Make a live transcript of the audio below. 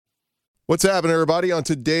What's happening, everybody? On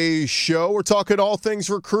today's show, we're talking all things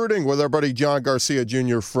recruiting with our buddy John Garcia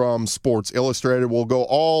Jr. from Sports Illustrated. We'll go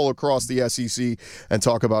all across the SEC and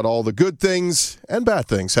talk about all the good things and bad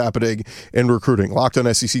things happening in recruiting. Locked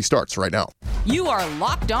on SEC starts right now. You are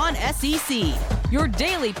Locked On SEC, your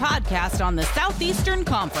daily podcast on the Southeastern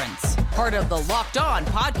Conference. Part of the Locked On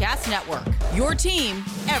Podcast Network, your team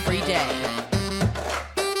every day.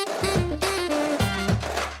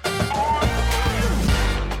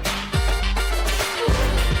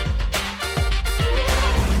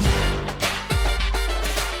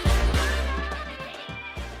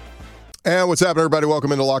 And what's happening, everybody?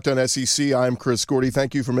 Welcome into Locked On SEC. I'm Chris Gordy.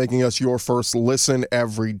 Thank you for making us your first listen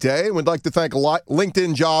every day. We'd like to thank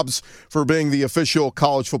LinkedIn Jobs for being the official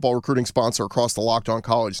college football recruiting sponsor across the Locked On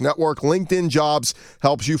College Network. LinkedIn Jobs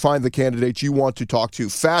helps you find the candidates you want to talk to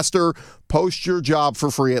faster. Post your job for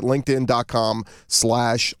free at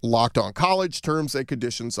linkedin.com/LockedOnCollege. Terms and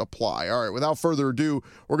conditions apply. All right, without further ado,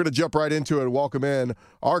 we're going to jump right into it and welcome in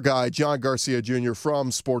our guy, John Garcia Jr.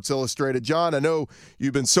 from Sports Illustrated. John, I know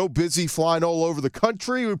you've been so busy flying all over the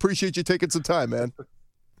country. We appreciate you taking some time, man.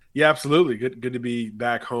 Yeah, absolutely. Good to be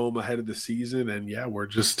back home ahead of the season. And yeah, we're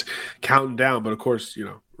just counting down. But of course,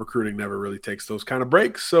 recruiting never really takes those kind of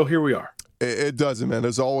breaks. So here we are. It doesn't, man.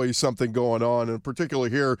 There's always something going on, and particularly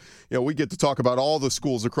here, we get to talk about all the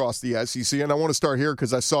schools across the SEC. And I want to start here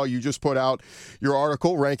because I saw you just put out your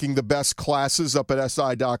article ranking the best classes up at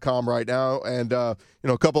SI.com right now, and a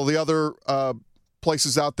couple of the other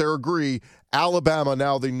places out there agree. Alabama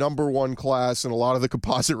now the number one class in a lot of the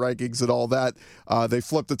composite rankings and all that. They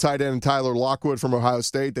flipped the tight end Tyler Lockwood from Ohio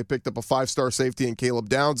State. They picked up a 5-star safety in Caleb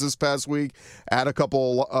Downs this past week. Add a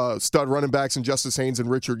couple stud running backs in Justice Haynes and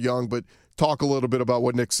Richard Young. But talk a little bit about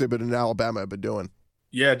what Nick Saban and Alabama have been doing.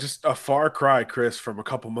 Yeah, just a far cry, Chris, from a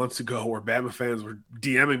couple months ago where Bama fans were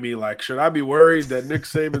DMing me like, should I be worried that Nick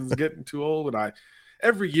Saban's getting too old? And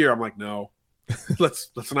every year I'm like, no, let's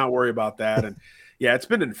not worry about that. And yeah, it's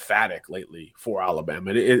been emphatic lately for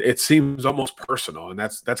Alabama. It seems almost personal, and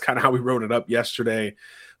that's kind of how we wrote it up yesterday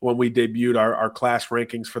when we debuted our class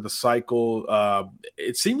rankings for the cycle.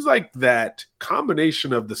 It seems like that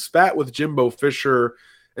combination of the spat with Jimbo Fisher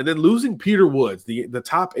and then losing Peter Woods, the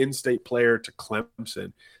top in-state player to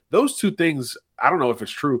Clemson, those two things, I don't know if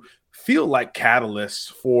it's true, feel like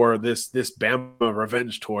catalysts for this Bama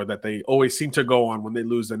revenge tour that they always seem to go on when they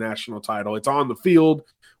lose the national title. It's on the field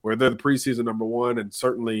where they're the preseason number one, and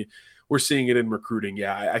certainly we're seeing it in recruiting.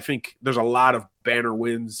 Yeah, I think there's a lot of banner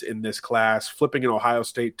wins in this class. Flipping an Ohio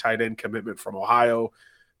State tight end commitment from Ohio,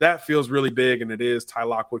 that feels really big, and it is. Ty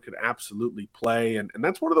Lockwood could absolutely play, and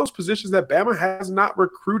that's one of those positions that Bama has not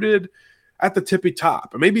recruited at the tippy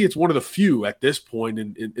top. And maybe it's one of the few at this point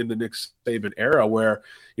in the Nick Saban era where,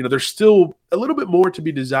 there's still a little bit more to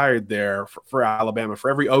be desired there for Alabama. For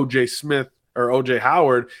every O.J. Smith or O.J.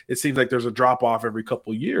 Howard, it seems like there's a drop-off every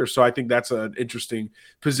couple of years. So I think that's an interesting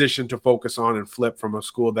position to focus on and flip from a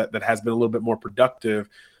school that has been a little bit more productive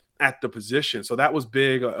at the position. So that was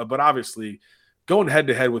big, but obviously going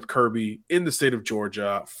head-to-head with Kirby in the state of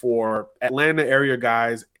Georgia for Atlanta area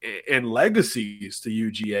guys and legacies to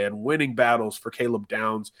UGA and winning battles for Caleb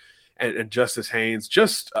Downs and Justice Haynes,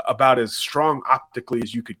 just about as strong optically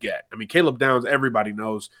as you could get. I mean, Caleb Downs, everybody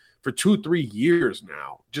knows, for 2-3 years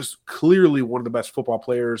now, just clearly one of the best football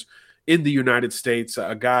players in the United States,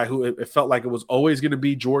 a guy who it felt like it was always going to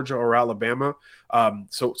be Georgia or Alabama.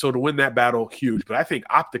 So to win that battle, huge. But I think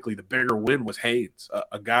optically the bigger win was Haynes,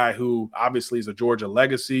 a guy who obviously is a Georgia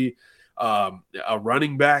legacy, a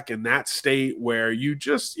running back in that state where you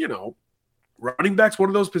just, running back's one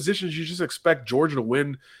of those positions you just expect Georgia to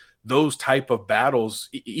win those type of battles,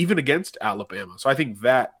 even against Alabama. So I think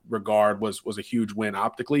that regard was a huge win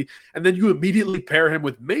optically. And then you immediately pair him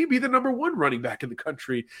with maybe the number one running back in the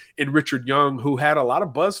country in Richard Young, who had a lot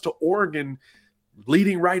of buzz to Oregon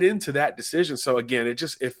leading right into that decision. So again,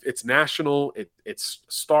 if it's national, it's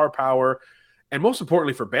star power. And most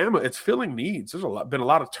importantly for Bama, it's filling needs. There's been a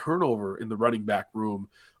lot of turnover in the running back room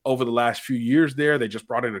over the last few years there. They just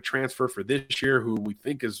brought in a transfer for this year who we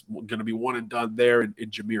think is going to be one and done there in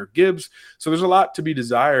Jahmyr Gibbs. So there's a lot to be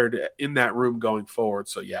desired in that room going forward.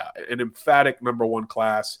 So yeah, an emphatic number one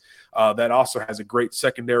class that also has a great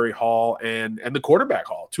secondary haul and the quarterback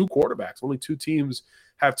haul, 2 quarterbacks. Only 2 teams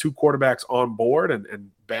have 2 quarterbacks on board, and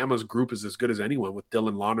Bama's group is as good as anyone with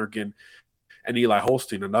Dylan Lonergan and Eli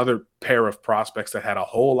Holstein, another pair of prospects that had a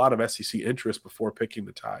whole lot of SEC interest before picking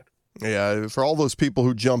the Tide. Yeah, for all those people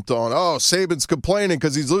who jumped on, Saban's complaining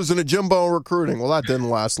because he's losing to Jimbo in recruiting. Well, that didn't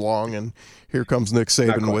last long, and here comes Nick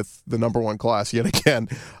Saban with the number one class yet again.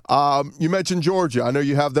 You mentioned Georgia. I know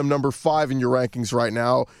you have them number 5 in your rankings right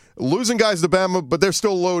now. Losing guys to Bama, but they're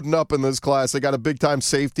still loading up in this class. They got a big-time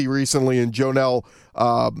safety recently in Jonel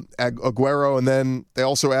Aguero, and then they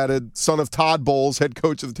also added son of Todd Bowles, head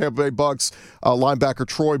coach of the Tampa Bay Bucks, linebacker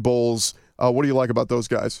Troy Bowles. What do you like about those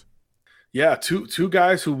guys? Yeah, two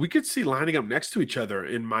guys who we could see lining up next to each other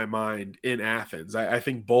in my mind in Athens. I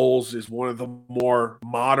think Bowles is one of the more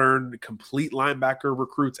modern, complete linebacker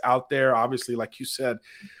recruits out there. Obviously, like you said,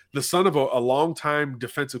 the son of a longtime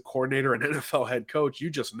defensive coordinator and NFL head coach. You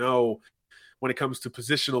just know when it comes to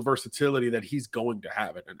positional versatility that he's going to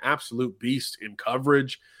have it. An absolute beast in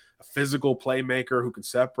coverage, a physical playmaker who can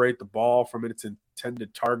separate the ball from its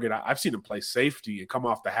intended target. I've seen him play safety and come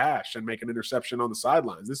off the hash and make an interception on the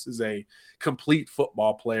sidelines. This is a complete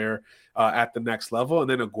football player at the next level. And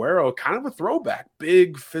then Aguero, kind of a throwback,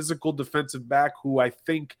 big physical defensive back who I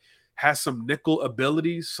think has some nickel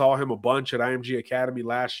abilities. Saw him a bunch at IMG Academy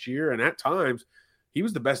last year. And at times, he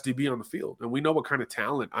was the best DB on the field. And we know what kind of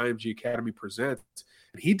talent IMG Academy presents.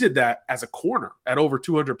 And he did that as a corner at over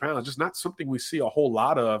 200 pounds, just not something we see a whole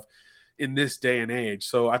lot of in this day and age.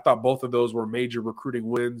 So I thought both of those were major recruiting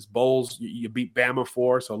wins. Bowles, you beat Bama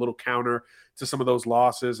for, so a little counter to some of those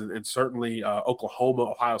losses. And certainly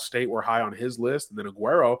Oklahoma, Ohio State were high on his list. And then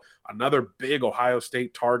Aguero, another big Ohio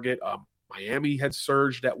State target. Miami had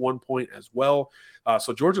surged at one point as well.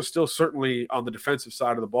 So Georgia still certainly on the defensive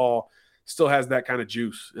side of the ball still has that kind of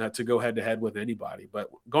juice to go head-to-head with anybody.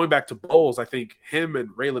 But going back to Bowles, I think him and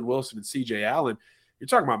Raylan Wilson and C.J. Allen, you're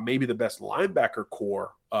talking about maybe the best linebacker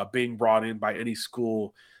core being brought in by any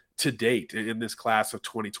school to date in this class of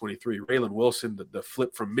 2023. Raylan Wilson, the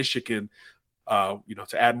flip from Michigan,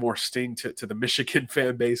 to add more sting to the Michigan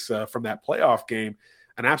fan base from that playoff game,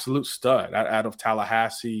 an absolute stud out of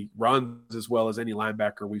Tallahassee, runs as well as any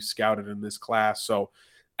linebacker we've scouted in this class. So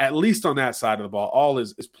at least on that side of the ball, all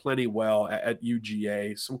is plenty well at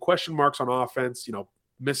UGA. Some question marks on offense,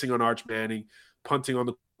 missing on Arch Manning, punting on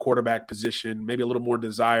the quarterback position, maybe a little more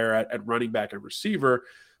desire at running back and receiver.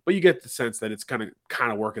 But you get the sense that it's kind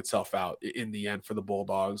of work itself out in the end for the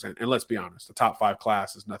Bulldogs. And let's be honest, the top 5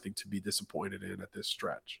 class is nothing to be disappointed in at this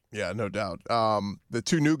stretch. Yeah, no doubt. The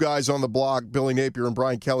 2 new guys on the block, Billy Napier and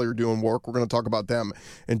Brian Kelly, are doing work. We're going to talk about them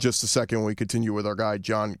in just a second when we continue with our guy,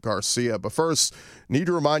 John Garcia. But first, need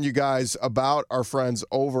to remind you guys about our friends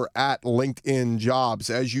over at LinkedIn Jobs.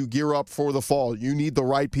 As you gear up for the fall, you need the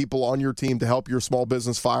right people on your team to help your small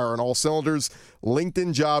business fire on all cylinders.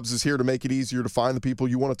 LinkedIn Jobs is here to make it easier to find the people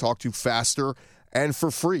you want to talk to faster and for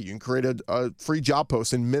free. You can create a free job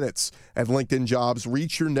post in minutes at LinkedIn Jobs.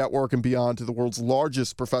 Reach your network and beyond to the world's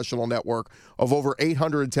largest professional network of over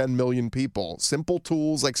 810 million people. Simple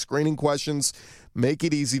tools like screening questions make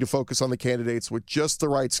it easy to focus on the candidates with just the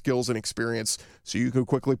right skills and experience so you can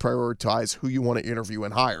quickly prioritize who you want to interview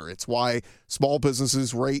and hire. It's why small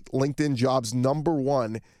businesses rate LinkedIn Jobs number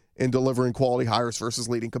 1 in delivering quality hires versus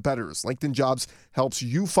leading competitors. LinkedIn Jobs helps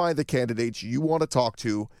you find the candidates you want to talk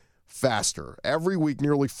to faster. Every week,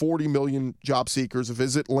 nearly 40 million job seekers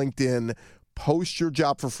visit LinkedIn. Post your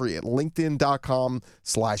job for free at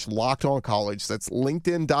linkedin.com/lockedoncollege. That's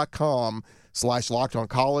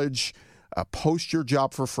linkedin.com/lockedoncollege. Post your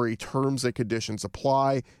job for free. Terms and conditions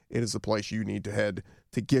apply. It is the place you need to head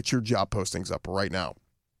to get your job postings up right now.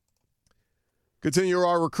 Continue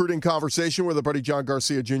our recruiting conversation with our buddy John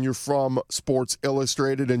Garcia Jr. from Sports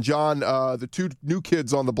Illustrated. And John, the 2 new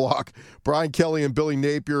kids on the block, Brian Kelly and Billy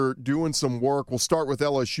Napier, doing some work. We'll start with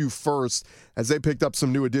LSU first, as they picked up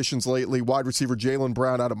some new additions lately. Wide receiver Jaylen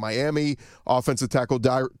Brown out of Miami, offensive tackle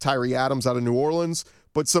Tyree Adams out of New Orleans.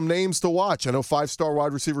 But some names to watch. I know 5-star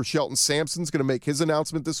wide receiver Shelton Sampson's going to make his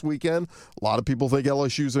announcement this weekend. A lot of people think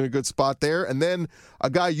LSU's in a good spot there. And then a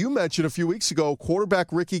guy you mentioned a few weeks ago, quarterback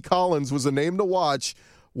Ricky Collins, was a name to watch.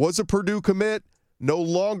 Was a Purdue commit, no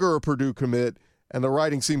longer a Purdue commit, and the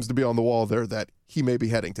writing seems to be on the wall there that he may be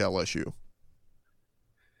heading to LSU.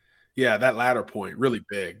 Yeah, that latter point, really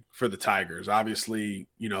big for the Tigers. Obviously,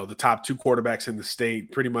 the top 2 quarterbacks in the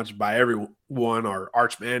state, pretty much by everyone, are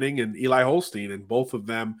Arch Manning and Eli Holstein, and both of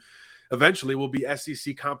them eventually will be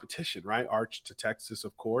SEC competition, right? Arch to Texas,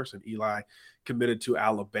 of course, and Eli committed to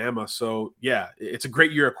Alabama. So, yeah, it's a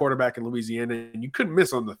great year at quarterback in Louisiana, and you couldn't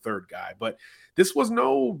miss on the 3rd guy. But this was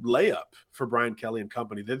no layup for Brian Kelly and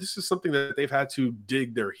company. This is something that they've had to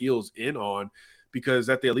dig their heels in on, because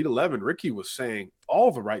at the Elite 11, Ricky was saying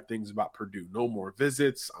all the right things about Purdue. No more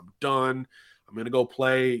visits. I'm done. I'm going to go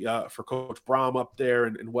play for Coach Braum up there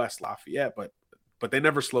in West Lafayette. But but they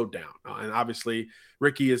never slowed down. And obviously,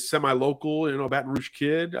 Ricky is semi-local, Baton Rouge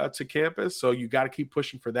kid to campus, so you got to keep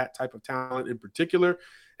pushing for that type of talent in particular.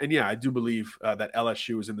 And yeah, I do believe that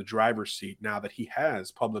LSU is in the driver's seat now that he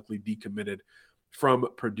has publicly decommitted from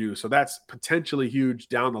Purdue. So that's potentially huge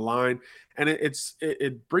down the line. And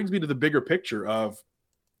it brings me to the bigger picture of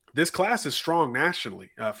this class is strong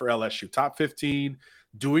nationally for LSU. Top 15,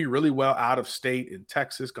 doing really well out of state in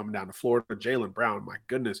Texas, coming down to Florida. Jaylen Brown, my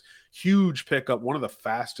goodness, huge pickup, one of the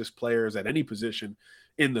fastest players at any position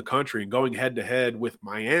in the country, and going head-to-head with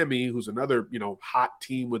Miami, who's another, hot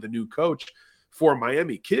team with a new coach. For a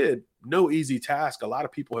Miami kid, no easy task. A lot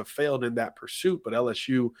of people have failed in that pursuit, but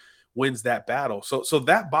LSU wins that battle. So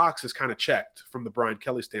that box is kind of checked from the Brian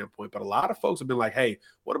Kelly standpoint. But a lot of folks have been like, hey,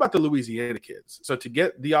 what about the Louisiana kids? So to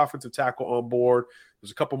get the offensive tackle on board,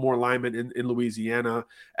 there's a couple more linemen in Louisiana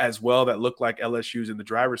as well that look like LSU's in the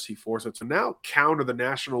driver's seat for. So to now counter the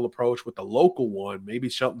national approach with the local one, maybe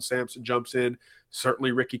Shelton Sampson jumps in.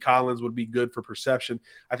 Certainly Ricky Collins would be good for perception.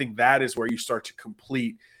 I think that is where you start to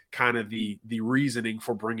complete kind of the reasoning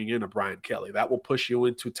for bringing in a Brian Kelly. That will push you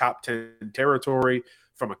into top 10 territory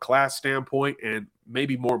from a class standpoint, and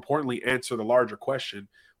maybe more importantly, answer the larger question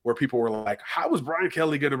where people were like, how was Brian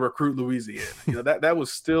Kelly going to recruit Louisiana? That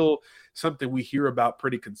was still something we hear about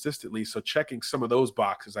pretty consistently. So checking some of those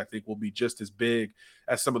boxes, I think, will be just as big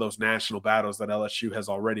as some of those national battles that LSU has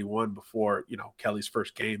already won before, Kelly's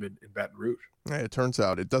first game in Baton Rouge. Hey, it turns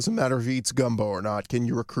out it doesn't matter if he eats gumbo or not. Can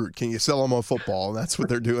you recruit? Can you sell him on football? And that's what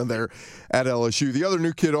they're doing there at LSU. The other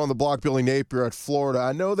new kid on the block, Billy Napier at Florida.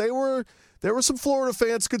 I know there were some Florida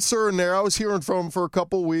fans concerned there. I was hearing from him for a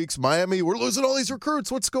couple weeks. Miami, we're losing all these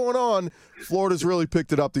recruits. What's going on? Florida's really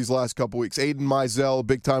picked it up these last couple weeks. Aiden Mizell,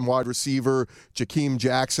 big-time wide receiver. Jakeem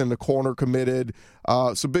Jackson, the corner committed.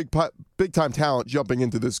 Some big-time talent jumping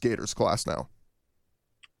into this Gators class now.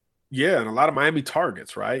 Yeah, and a lot of Miami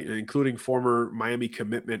targets, right? Including former Miami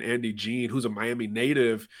commitment Andy Jean, who's a Miami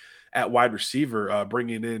native at wide receiver,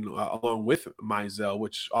 bringing in along with Mizell,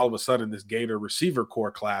 which all of a sudden this Gator receiver core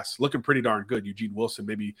class looking pretty darn good. Eugene Wilson,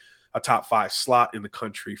 maybe a top 5 slot in the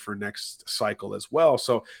country for next cycle as well.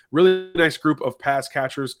 So really nice group of pass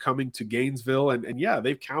catchers coming to Gainesville. And yeah,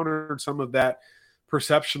 they've countered some of that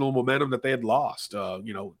perceptional momentum that they had lost,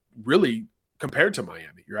 really compared to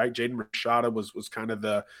Miami, right? Jaden Rashada was kind of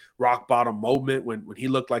the rock bottom moment when he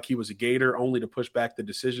looked like he was a Gator, only to push back the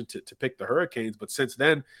decision to pick the Hurricanes. But since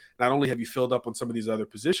then, not only have you filled up on some of these other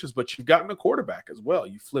positions, but you've gotten a quarterback as well.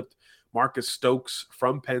 You flipped Marcus Stokes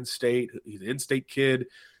from Penn State. He's an in-state kid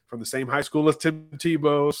from the same high school as Tim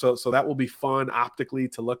Tebow. So that will be fun optically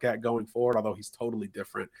to look at going forward, although he's totally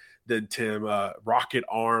different than Tim. Rocket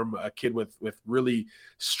arm, a kid with really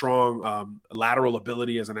strong lateral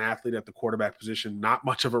ability as an athlete at the quarterback position, not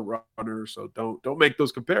much of a runner. So don't make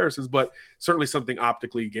those comparisons, but certainly something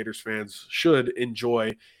optically Gators fans should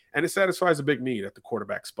enjoy. And it satisfies a big need at the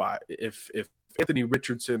quarterback spot. If Anthony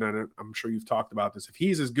Richardson, and I'm sure you've talked about this, if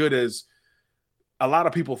he's as good as a lot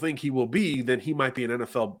of people think he will be, then he might be an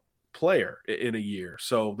NFL player in a year.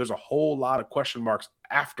 So there's a whole lot of question marks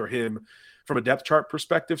after him from a depth chart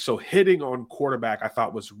perspective. So hitting on quarterback, I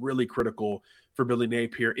thought, was really critical for Billy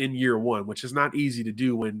Napier in year one, which is not easy to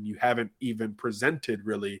do when you haven't even presented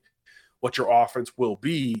really what your offense will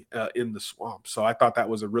be in the swamp. So I thought that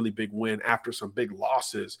was a really big win after some big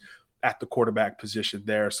losses at the quarterback position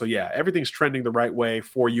there. So yeah, everything's trending the right way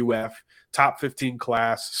for UF. Top 15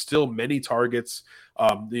 class, still many targets,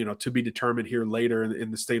 to be determined here later in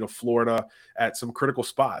the state of Florida at some critical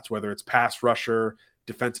spots, whether it's pass rusher,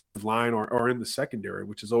 defensive line, or in the secondary,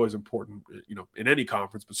 which is always important, in any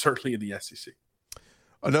conference, but certainly in the SEC.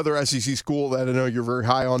 Another SEC school that I know you're very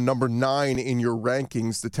high on, number 9 in your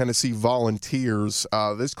rankings, the Tennessee Volunteers.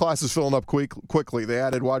 This class is filling up quickly. They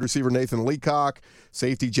added wide receiver Nathan Leacock,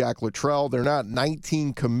 safety Jack Luttrell. They're not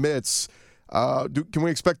 19 commits. Can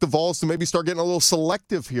we expect the Vols to maybe start getting a little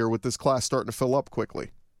selective here with this class starting to fill up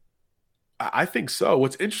quickly? I think so.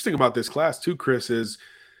 What's interesting about this class too, Chris, is,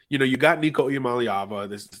 you got Nico Iamaleava,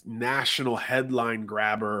 this national headline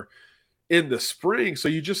grabber in the spring. So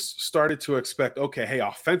you just started to expect, okay, hey,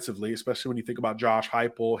 offensively, especially when you think about Josh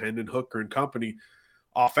Heupel, Hendon Hooker and company,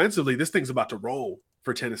 offensively, this thing's about to roll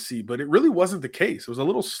for Tennessee. But it really wasn't the case. It was a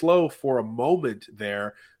little slow for a moment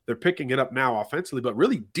there. They're picking it up now offensively, but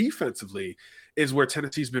really defensively is where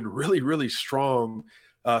Tennessee's been really, really strong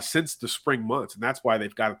since the spring months. And that's why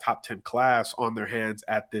they've got a top 10 class on their hands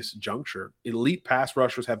at this juncture. Elite pass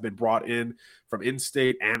rushers have been brought in from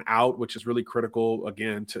in-state and out, which is really critical,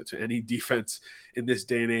 again, to any defense in this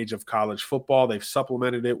day and age of college football. They've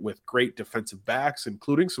supplemented it with great defensive backs,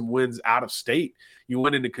 including some wins out of state. You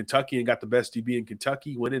went into Kentucky and got the best DB in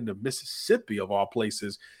Kentucky. You went into Mississippi, of all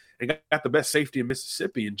places, and got the best safety in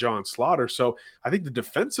Mississippi in John Slaughter. So I think the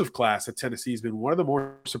defensive class at Tennessee has been one of the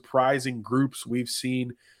more surprising groups we've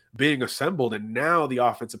seen being assembled. And now the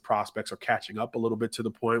offensive prospects are catching up a little bit to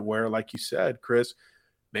the point where, like you said, Chris,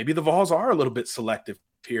 maybe the Vols are a little bit selective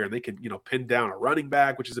here, and they can, pin down a running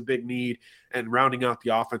back, which is a big need, and rounding out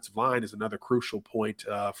the offensive line is another crucial point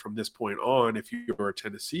from this point on if you're a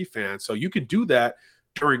Tennessee fan. So you can do that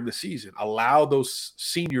during the season. Allow those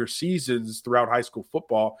senior seasons throughout high school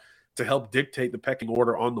football to help dictate the pecking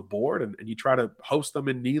order on the board, and you try to host them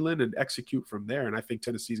in Neyland and execute from there. And I think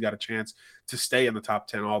Tennessee's got a chance to stay in the top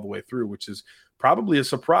 10 all the way through, which is probably a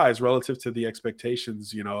surprise relative to the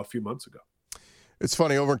expectations, a few months ago. It's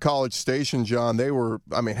funny, over in College Station, John, they were,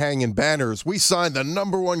 hanging banners. We signed the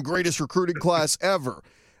 #1 greatest recruiting class ever.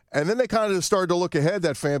 And then they kind of started to look ahead,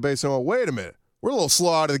 that fan base, and went, wait a minute. We're a little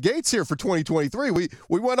slow out of the gates here for 2023. We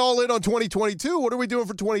went all in on 2022. What are we doing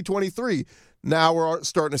for 2023? Now we're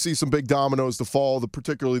starting to see some big dominoes to fall,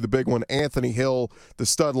 particularly the big one, Anthony Hill, the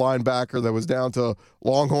stud linebacker that was down to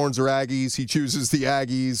Longhorns or Aggies. He chooses the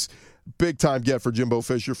Aggies. Big-time get for Jimbo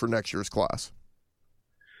Fisher for next year's class.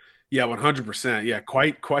 Yeah, 100%. Yeah,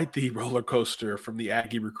 quite the roller coaster from the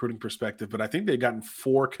Aggie recruiting perspective. But I think they've gotten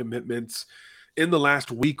 4 commitments in the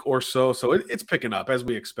last week or so. So it's picking up as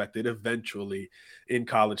we expected eventually in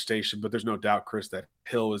College Station. But there's no doubt, Chris, that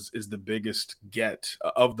Hill is the biggest get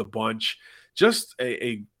of the bunch. Just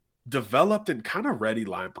a developed and kind of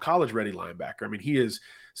college-ready linebacker. He is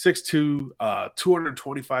 6'2",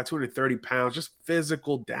 225, 230 pounds, just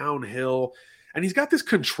physical, downhill. And he's got this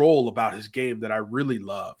control about his game that I really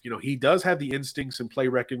love. He does have the instincts and play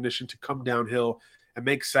recognition to come downhill and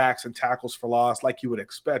make sacks and tackles for loss like you would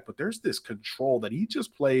expect. But there's this control that he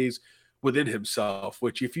just plays within himself,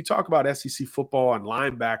 which if you talk about SEC football and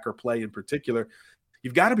linebacker play in particular,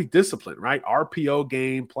 you've got to be disciplined, right? RPO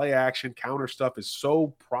game, play action, counter stuff is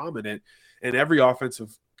so prominent in every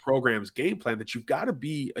offensive program's game plan that you've got to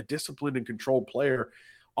be a disciplined and controlled player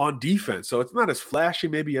on defense. So it's not as flashy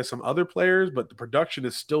maybe as some other players, but the production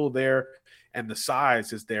is still there and the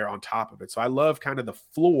size is there on top of it. So I love kind of the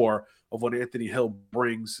floor of what Anthony Hill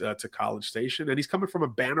brings to College Station. And he's coming from a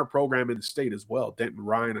banner program in the state as well. Denton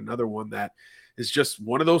Ryan, another one that is just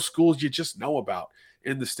one of those schools you just know about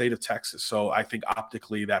in the state of Texas. So I think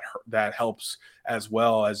optically that helps as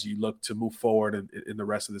well as you look to move forward in the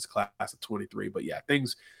rest of this class of 23. But yeah,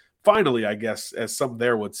 things finally, I guess, as some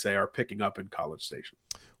there would say, are picking up in College Station.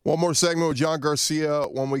 One more segment with John Garcia.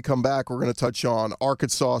 When we come back, we're going to touch on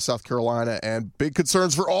Arkansas, South Carolina, and big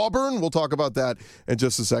concerns for Auburn. We'll talk about that in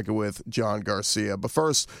just a second with John Garcia. But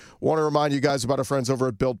first, want to remind you guys about our friends over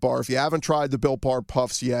at Built Bar. If you haven't tried the Built Bar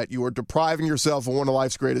Puffs yet, you are depriving yourself of one of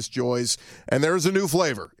life's greatest joys. And there is a new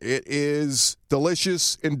flavor. It is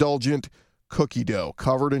delicious, indulgent cookie dough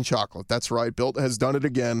covered in chocolate. That's right. Built has done it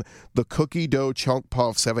again. The cookie dough chunk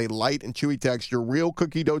puffs have a light and chewy texture, real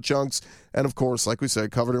cookie dough chunks, and of course, like we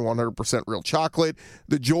said, covered in 100% real chocolate.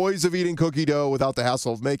 The joys of eating cookie dough without the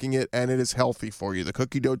hassle of making it, and it is healthy for you. The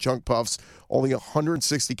cookie dough chunk puffs, only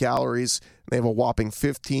 160 calories. They have a whopping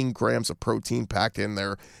 15 grams of protein packed in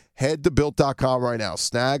there. Head to Built.com right now.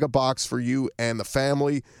 Snag a box for you and the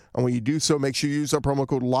family. And when you do so, make sure you use our promo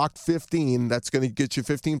code LOCKED15. That's going to get you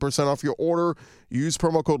 15% off your order. Use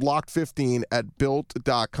promo code LOCKED15 at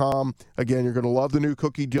Built.com. Again, you're going to love the new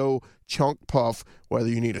cookie dough chunk puff. Whether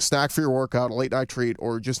you need a snack for your workout, a late-night treat,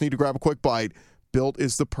 or just need to grab a quick bite, Built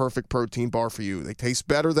is the perfect protein bar for you. They taste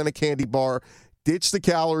better than a candy bar. Ditch the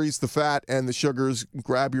calories, the fat, and the sugars.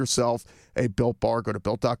 Grab yourself a Built bar. Go to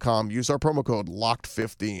Built.com. Use our promo code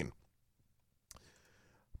LOCKED15.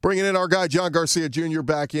 Bringing in our guy, John Garcia Jr.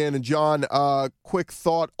 back in. And, John, quick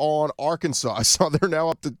thought on Arkansas. I saw they're now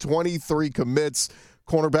up to 23 commits.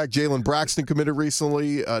 Cornerback Jalen Braxton committed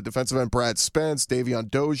recently. Defensive end Brad Spence. Davion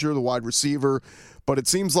Dozier, the wide receiver. But it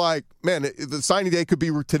seems like, man, the signing day could be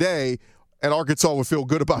today, and Arkansas would feel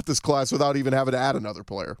good about this class without even having to add another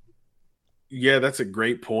player. Yeah, that's a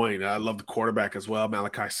great point. I love the quarterback as well.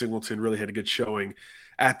 Malachi Singleton really had a good showing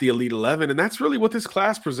at the Elite 11, and that's really what this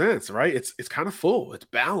class presents, right? It's kind of full. It's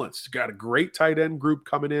balanced. You got a great tight end group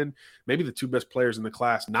coming in. Maybe the two best players in the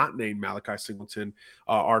class, not named Malachi Singleton,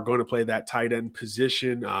 are going to play that tight end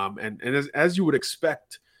position. And as you would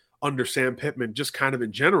expect under Sam Pittman, just kind of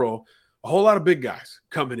in general, a whole lot of big guys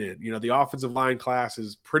coming in. You know, the offensive line class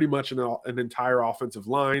is pretty much an entire offensive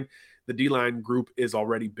line. The D-line group is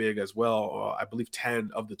already big as well. I believe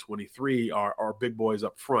 10 of the 23 are big boys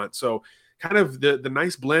up front. So kind of the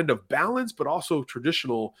nice blend of balance, but also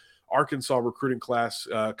traditional Arkansas recruiting class,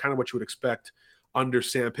 kind of what you would expect under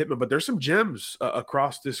Sam Pittman. But there's some gems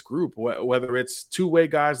across this group, whether it's two-way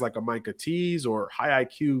guys like a Micah Tease or high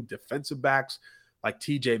IQ defensive backs like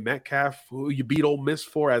TJ Metcalf, who you beat Ole Miss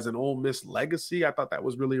for as an Ole Miss legacy. I thought that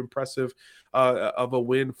was really impressive of a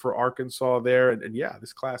win for Arkansas there. And yeah,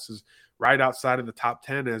 this class is right outside of the top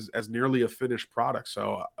 10 as nearly a finished product.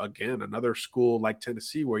 So again, another school like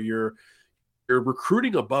Tennessee where you're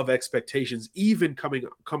recruiting above expectations, even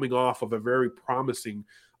coming off of a very promising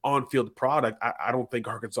on-field product. I don't think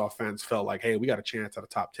Arkansas fans felt like, hey, we got a chance at a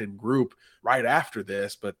top 10 group right after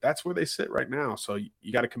this, but that's where they sit right now. So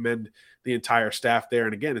you got to commend the entire staff there.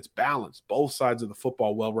 And again, it's balanced. Both sides of the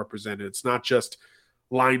football well represented. It's not just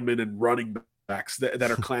linemen and running backs that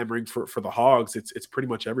are clamoring for the Hogs. It's pretty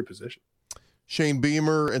much every position. Shane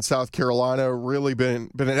Beamer in South Carolina, really been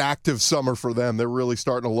an active summer for them. They're really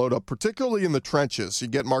starting to load up, particularly in the trenches. You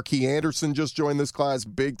get Marquis Anderson just joined this class,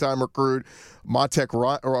 big-time recruit. Montek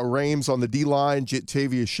Rames on the D-line,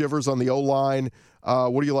 Tavius Shivers on the O-line.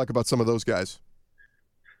 What do you like about some of those guys?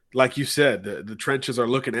 Like you said, the trenches are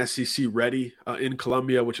looking SEC ready in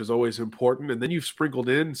Columbia, which is always important. And then you've sprinkled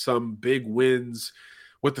in some big wins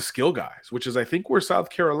with the skill guys, which is, I think, where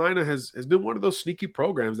South Carolina has been one of those sneaky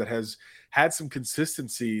programs that has had some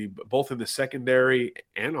consistency both in the secondary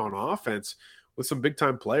and on offense with some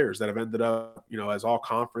big-time players that have ended up, as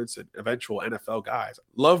all-conference and eventual NFL guys.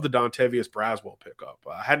 Love the Dontavius Braswell pickup.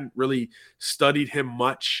 I hadn't really studied him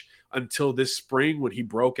much until this spring when he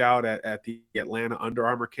broke out at the Atlanta Under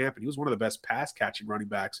Armour camp, and he was one of the best pass-catching running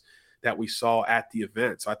backs that we saw at the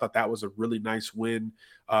event. So I thought that was a really nice win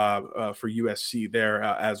for USC there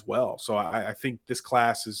as well. So I think this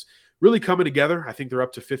class is really coming together. I think they're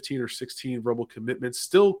up to 15 or 16 verbal commitments.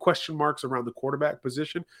 Still question marks around the quarterback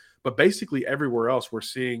position, but basically everywhere else we're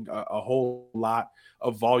seeing a whole lot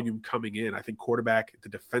of volume coming in. I think quarterback, the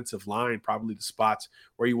defensive line, probably the spots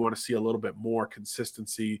where you want to see a little bit more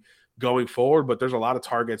consistency going forward. But there's a lot of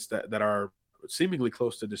targets that are seemingly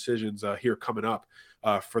close to decisions here coming up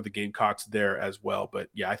for the Gamecocks there as well. But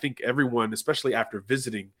yeah, I think everyone, especially after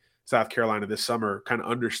visiting South Carolina this summer, kind of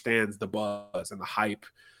understands the buzz and the hype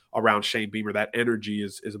around Shane Beamer. That energy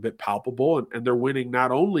is a bit palpable, and they're winning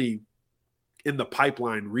not only in the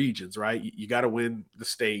pipeline regions, right? You got to win the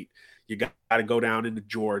state. You got to go down into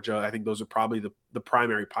Georgia. I think those are probably the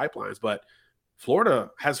primary pipelines, but Florida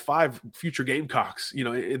has 5 future Gamecocks,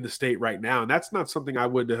 in the state right now. And that's not something I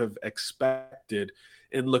would have expected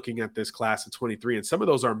in looking at this class of 23. And some of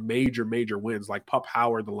those are major, major wins, like Pup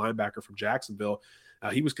Howard, the linebacker from Jacksonville.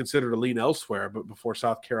 He was considered a lean elsewhere, but before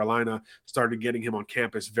South Carolina started getting him on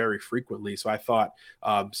campus very frequently. So I thought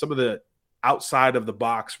some of the outside of the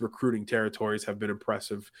box recruiting territories have been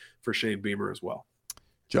impressive for Shane Beamer as well.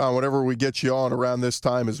 John, whenever we get you on around this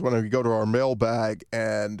time is when we go to our mailbag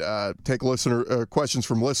and take listener questions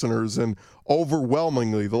from listeners. And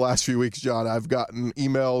overwhelmingly the last few weeks, John, I've gotten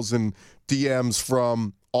emails and DMs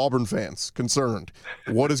from Auburn fans concerned.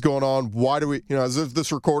 What is going on? Why do we, as if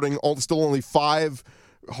this recording, still only 5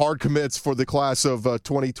 hard commits for the class of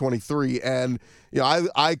 2023. And,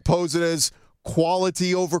 I pose it as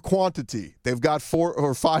quality over quantity. They've got 4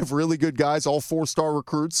 or 5 really good guys, all 4-star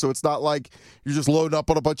recruits. So it's not like you're just loading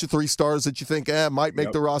up on a bunch of 3-stars that you think might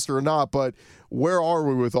make the roster or not. But where are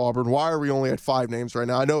we with Auburn? Why are we only at 5 names right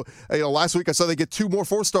now? I know, last week I saw they get 2 more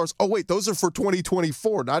 4-stars. Oh wait, those are for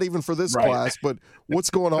 2024, not even for this class. But what's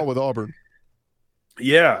going on with Auburn?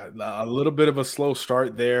 Yeah, a little bit of a slow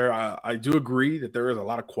start there. I do agree that there is a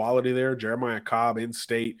lot of quality there. Jeremiah Cobb,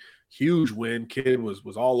 in-state, huge win. Kid was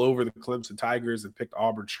all over the Clemson Tigers and picked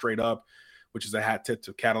Auburn straight up, which is a hat tip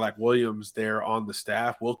to Cadillac Williams there on the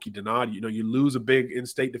staff. Wilkie Denard, you lose a big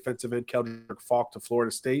in-state defensive end, Keldrick Falk, to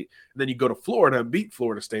Florida State, and then you go to Florida and beat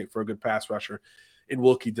Florida State for a good pass rusher in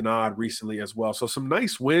Wilkie Denard recently as well. So some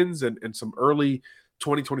nice wins and some early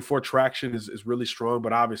 2024 traction is really strong,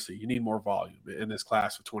 but obviously you need more volume in this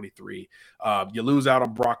class of 23. You lose out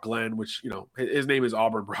on Brock Glenn, which, his name is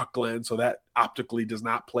Auburn Brock Glenn, so that optically does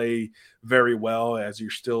not play very well as you're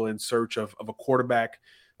still in search of a quarterback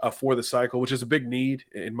for the cycle, which is a big need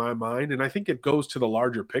in my mind. And I think it goes to the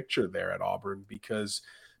larger picture there at Auburn because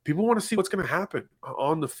people want to see what's going to happen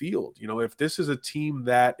on the field. If this is a team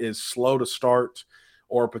that is slow to start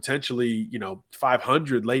or potentially,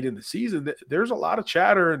 500 late in the season, there's a lot of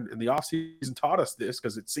chatter, and the offseason taught us this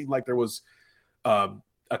because it seemed like there was a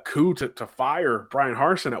a coup to fire Brian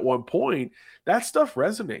Harsin at one point, that stuff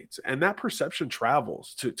resonates, and that perception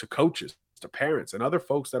travels to coaches, to parents, and other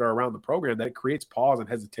folks that are around the program, that it creates pause and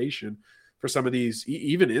hesitation for some of these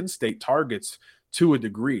even in-state targets to a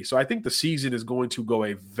degree. So I think the season is going to go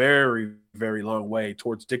a very, very long way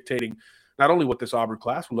towards dictating not only what this Auburn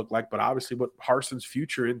class will look like, but obviously what Harsin's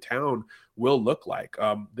future in town will look like.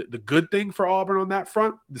 The good thing for Auburn on that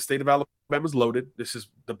front, the state of Alabama is loaded. This is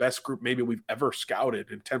the best group maybe we've ever scouted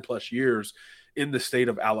in 10 plus years in the state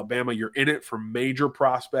of Alabama. You're in it for major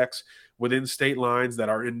prospects within state lines that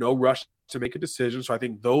are in no rush to make a decision. So I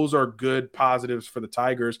think those are good positives for the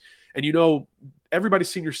Tigers. And, you know, everybody's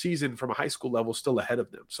senior season from a high school level is still ahead of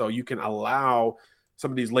them. So you can allow some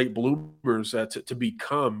of these late bloomers to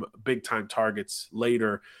become big-time targets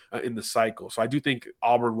later in the cycle. So I do think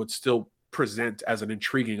Auburn would still present as an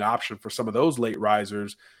intriguing option for some of those late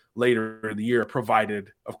risers later in the year,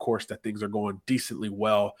 provided, of course, that things are going decently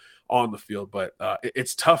well on the field. But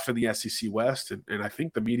it's tough in the SEC West, and I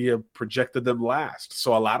think the media projected them last.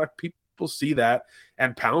 So a lot of people see that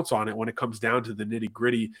and pounce on it when it comes down to the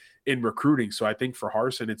nitty-gritty in recruiting. So I think for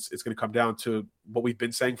Harsin, it's going to come down to what we've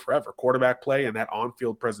been saying forever: quarterback play and that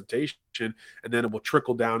on-field presentation, and then it will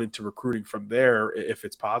trickle down into recruiting from there if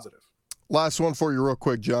it's positive. Last one for you real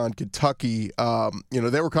quick, John. Kentucky,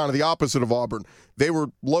 they were kind of the opposite of Auburn. They were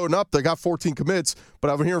loading up. They got 14 commits, but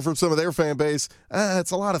I've been hearing from some of their fan base,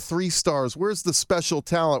 it's a lot of 3 stars. Where's the special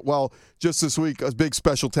talent? Well, just this week, a big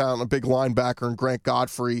special talent, a big linebacker, and Grant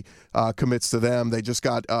Godfrey commits to them. They just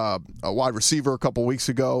got a wide receiver a couple weeks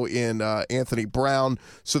ago in Anthony Brown,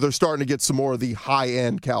 so they're starting to get some more of the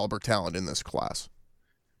high-end caliber talent in this class.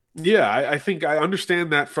 Yeah, I think I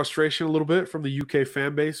understand that frustration a little bit from the UK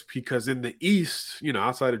fan base, because in the East,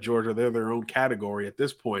 outside of Georgia, they're their own category at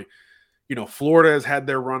this point. Florida has had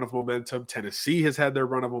their run of momentum. Tennessee has had their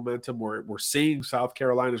run of momentum. We're seeing South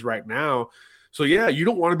Carolina's right now. So, yeah, you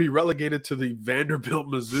don't want to be relegated to the Vanderbilt,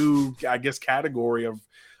 Mizzou, I guess, category of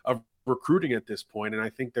recruiting at this point. And I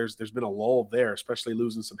think there's been a lull there, especially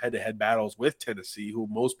losing some head-to-head battles with Tennessee, who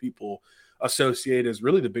most people associate as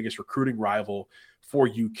really the biggest recruiting rival for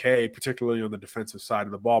UK, particularly on the defensive side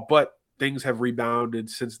of the ball. But things have rebounded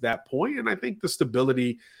since that point, and I think the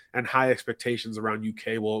stability and high expectations around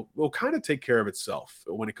UK will kind of take care of itself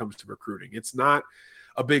when it comes to recruiting. It's not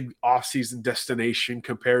a big off-season destination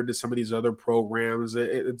compared to some of these other programs.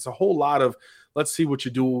 It's a whole lot of let's see what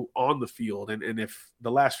you do on the field, and if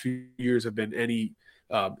the last few years have been any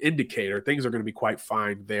indicator, things are going to be quite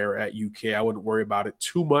fine there at UK. I wouldn't worry about it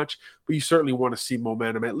too much, but you certainly want to see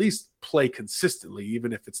momentum, at least play consistently,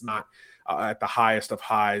 even if it's not at the highest of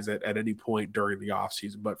highs at any point during the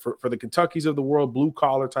offseason. But for the Kentuckys of the world,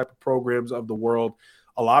 blue-collar type of programs of the world,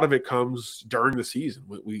 a lot of it comes during the season.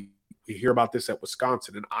 We hear about this at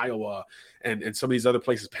Wisconsin and Iowa and some of these other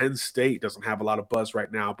places. Penn State doesn't have a lot of buzz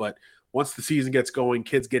right now, but once the season gets going,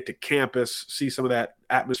 kids get to campus, see some of that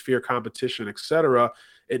atmosphere, competition, et cetera,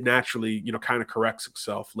 it naturally, kind of corrects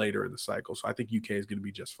itself later in the cycle. So I think UK is going to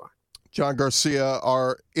be just fine. John Garcia,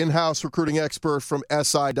 our in-house recruiting expert from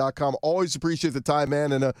SI.com. Always appreciate the time,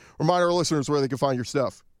 man. And remind our listeners where they can find your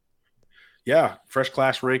stuff. Yeah, fresh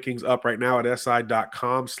class rankings up right now at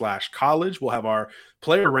si.com/college. We'll have our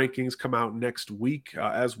player rankings come out next week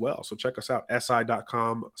as well. So check us out,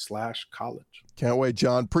 si.com/college. Can't wait,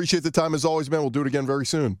 John. Appreciate the time as always, man. We'll do it again very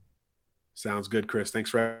soon. Sounds good, Chris. Thanks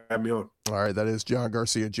for having me on. All right, that is John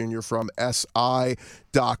Garcia Jr. from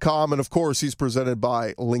SI.com. And, of course, he's presented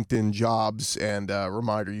by LinkedIn Jobs. And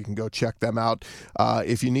reminder, you can go check them out.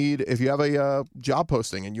 If you have a job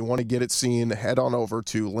posting and you want to get it seen, head on over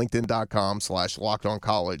to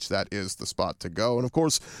linkedin.com/LockedOnCollege. That is the spot to go. And, of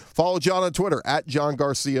course, follow John on Twitter at John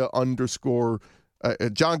Garcia _Jr.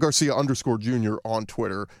 on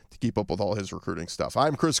Twitter to keep up with all his recruiting stuff.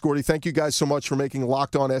 I'm Chris Gordy. Thank you guys so much for making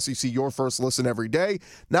Locked On SEC your first listen every day.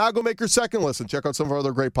 Now go make your second listen. Check out some of our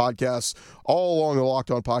other great podcasts all along the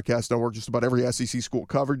Locked On Podcast Network. Just about every SEC school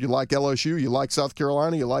covered. You like LSU, you like South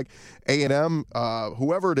Carolina, you like A&M,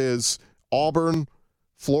 whoever it is, Auburn,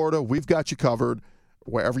 Florida, we've got you covered.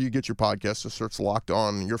 Wherever you get your podcasts, just search Locked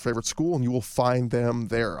On your favorite school, and you will find them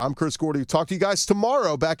there. I'm Chris Gordy. Talk to you guys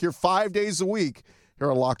tomorrow. Back here 5 days a week here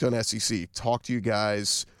on Locked On SEC. Talk to you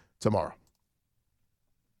guys tomorrow.